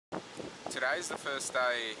Today's the first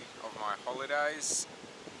day of my holidays.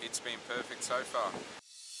 It's been perfect so far.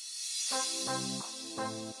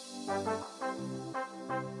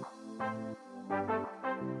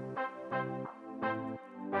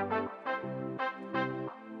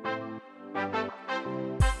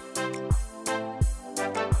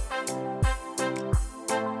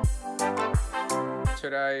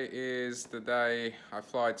 Today is the day I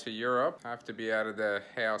fly to Europe. I have to be out of the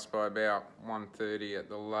house by about 1:30 at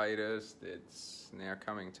the latest. It's now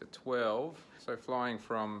coming to 12. So flying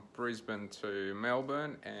from Brisbane to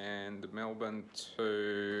Melbourne and Melbourne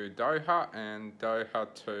to Doha and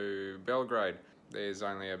Doha to Belgrade. There's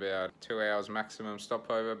only about 2 hours maximum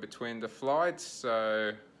stopover between the flights,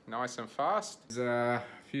 so nice and fast. There's a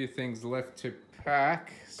few things left to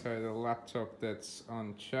pack. So the laptop that's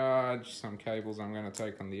on charge, some cables I'm going to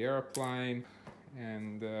take on the airplane,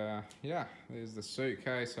 and yeah, there's the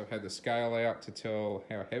suitcase. I've had the scale out to tell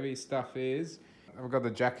how heavy stuff is. I've got the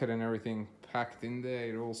jacket and everything packed in there.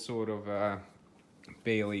 It all sort of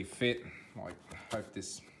barely fit. Like, I hope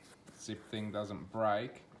this zip thing doesn't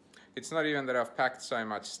break. It's not even that I've packed so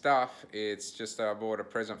much stuff, it's just that I bought a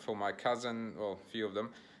present for my cousin, well, a few of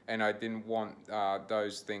them, and I didn't want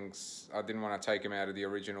those things, I didn't want to take them out of the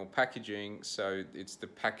original packaging, so it's the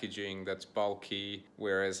packaging that's bulky,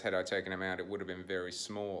 whereas had I taken them out it would have been very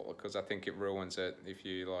small, because I think it ruins it if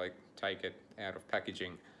you like take it out of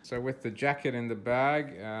packaging. So with the jacket in the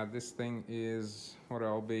bag, this thing is what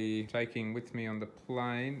I'll be taking with me on the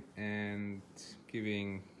plane and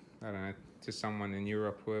giving, I don't know, to someone in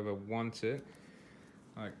Europe, whoever wants it.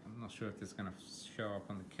 Like, I'm not sure if it's going to show up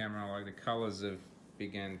on the camera, like the colours have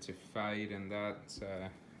began to fade and that, so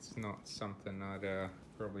it's not something I'd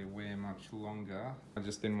probably wear much longer. I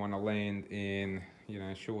just didn't want to land in, you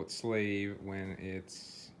know, short sleeve when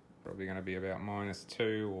it's probably going to be about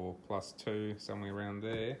 -2 or +2, somewhere around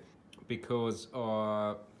there. Because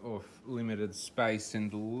of limited space in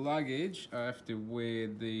the luggage, I have to wear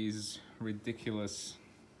these ridiculous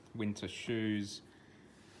winter shoes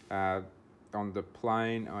on the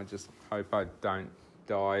plane. I just hope I don't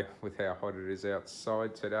die with how hot it is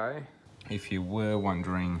outside today. If you were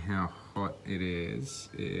wondering how hot it is,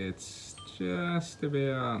 it's just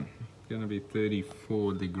about gonna be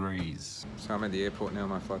 34 degrees. So I'm at the airport now,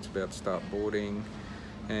 my flight's about to start boarding,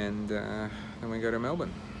 and then we go to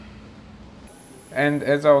Melbourne. And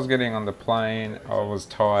as I was getting on the plane, I was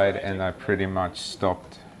tired and I pretty much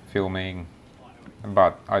stopped filming,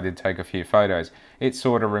 but I did take a few photos. It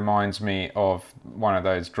sort of reminds me of one of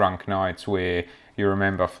those drunk nights where you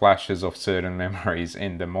remember flashes of certain memories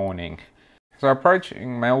in the morning. So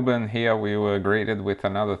approaching Melbourne here, we were greeted with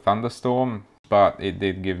another thunderstorm, but it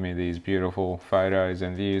did give me these beautiful photos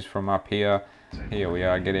and views from up here. Here we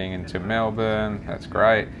are getting into Melbourne, that's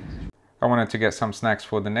great. I wanted to get some snacks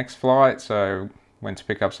for the next flight, so went to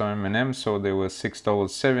pick up some M&Ms, saw there was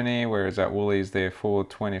 $6.70, whereas at Woolies they're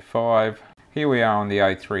 $4.25. Here we are on the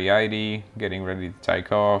A380, getting ready to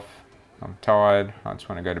take off. I'm tired, I just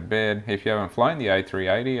want to go to bed. If you haven't flown the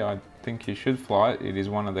A380, I think you should fly it. It is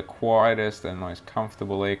one of the quietest and most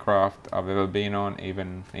comfortable aircraft I've ever been on,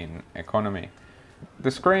 even in economy.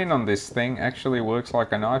 The screen on this thing actually works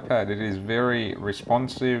like an iPad. It is very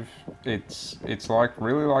responsive. It's like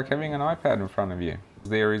really like having an iPad in front of you.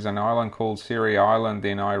 There is an island called Siri Island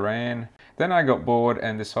in Iran. Then I got bored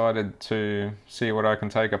and decided to see what I can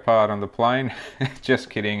take apart on the plane. Just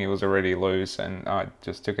kidding, it was already loose and I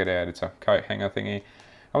just took it out. It's a coat hanger thingy.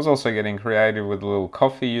 I was also getting creative with little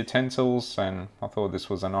coffee utensils and I thought this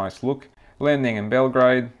was a nice look. Landing in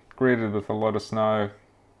Belgrade, greeted with a lot of snow,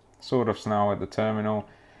 sort of snow at the terminal.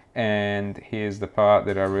 And here's the part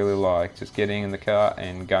that I really like, just getting in the car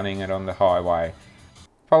and gunning it on the highway.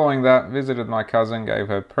 Following that, visited my cousin, gave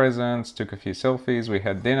her presents, took a few selfies, we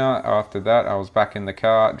had dinner. After that, I was back in the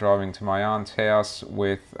car, driving to my aunt's house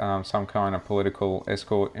with some kind of political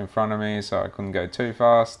escort in front of me, so I couldn't go too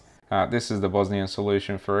fast. This is the Bosnian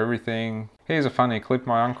solution for everything. Here's a funny clip.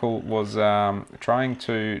 My uncle was trying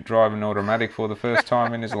to drive an automatic for the first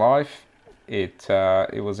time in his life. It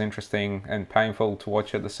was interesting and painful to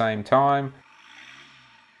watch at the same time.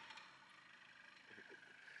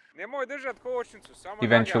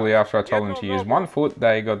 Eventually, after I told them to use one foot,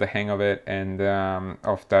 they got the hang of it and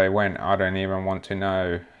off they went. I don't even want to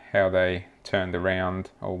know how they turned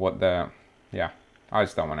around or what yeah, I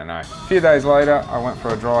just don't want to know. A few days later, I went for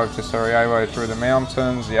a drive to Sarajevo through the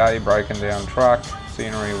mountains. Yay, broken down truck.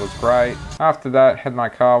 Scenery was great. After that, had my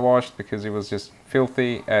car washed because it was just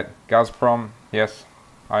filthy at Gazprom. Yes,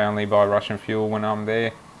 I only buy Russian fuel when I'm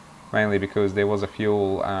there, mainly because there was a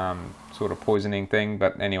fuel sort of poisoning thing,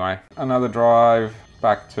 but anyway. Another drive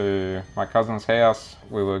back to my cousin's house.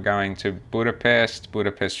 We were going to Budapest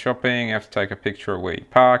shopping. You have to take a picture of where you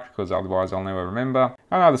parked because otherwise I'll never remember.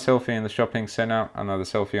 Another selfie in the shopping center, another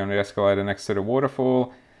selfie on the escalator next to the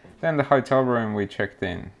waterfall. Then the hotel room we checked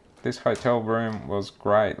in. This hotel room was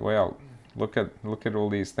great. Well, look at all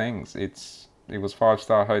these things. It was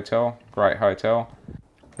 5-star hotel, great hotel.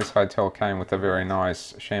 This hotel came with a very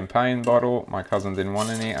nice champagne bottle. My cousin didn't want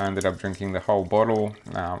any. I ended up drinking the whole bottle.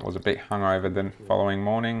 Was a bit hungover the following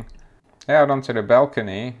morning. Out onto the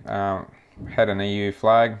balcony, had an EU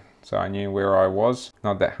flag, so I knew where I was.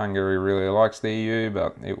 Not that Hungary really likes the EU,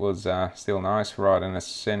 but it was still nice, right in the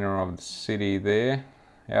center of the city there.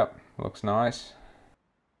 Yep, looks nice.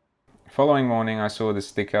 Following morning I saw the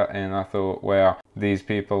sticker and I thought, wow, these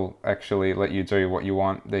people actually let you do what you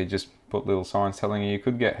want. They just put little signs telling you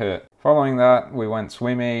could get hurt. Following that, we went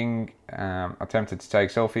swimming, attempted to take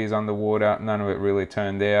selfies underwater. None of it really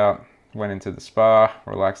turned out. Went into the spa,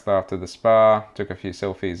 relaxed after the spa, took a few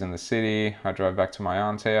selfies in the city. I drove back to my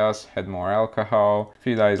aunt's house, had more alcohol. A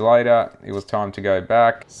few days later, it was time to go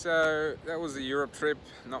back. So that was the Europe trip.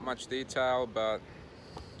 Not much detail, but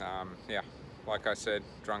yeah. Like I said,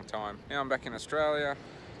 drunk time. Now I'm back in Australia,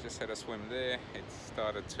 just had a swim there. It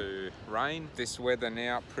started to rain. This weather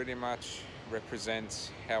now pretty much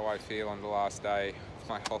represents how I feel on the last day of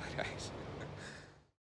my holidays.